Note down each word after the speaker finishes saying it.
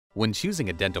When choosing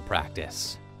a dental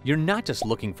practice, you're not just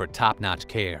looking for top-notch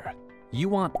care. You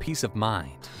want peace of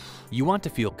mind. You want to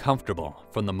feel comfortable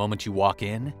from the moment you walk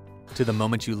in to the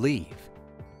moment you leave.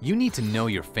 You need to know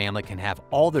your family can have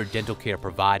all their dental care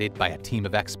provided by a team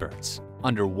of experts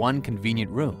under one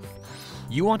convenient roof.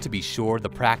 You want to be sure the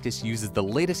practice uses the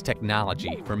latest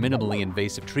technology for minimally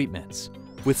invasive treatments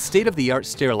with state-of-the-art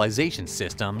sterilization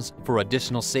systems for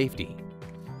additional safety.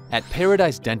 At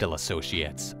Paradise Dental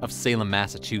Associates of Salem,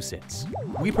 Massachusetts,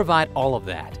 we provide all of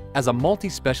that as a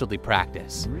multi-specialty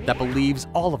practice that believes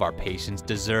all of our patients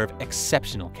deserve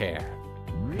exceptional care.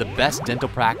 The best dental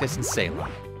practice in Salem.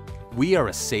 We are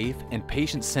a safe and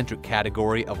patient-centric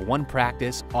category of one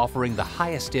practice offering the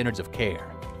highest standards of care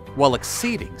while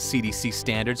exceeding CDC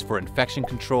standards for infection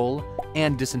control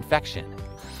and disinfection.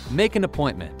 Make an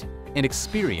appointment and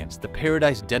experience the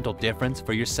Paradise Dental difference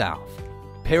for yourself.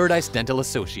 Paradise Dental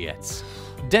Associates.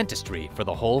 Dentistry for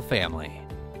the whole family.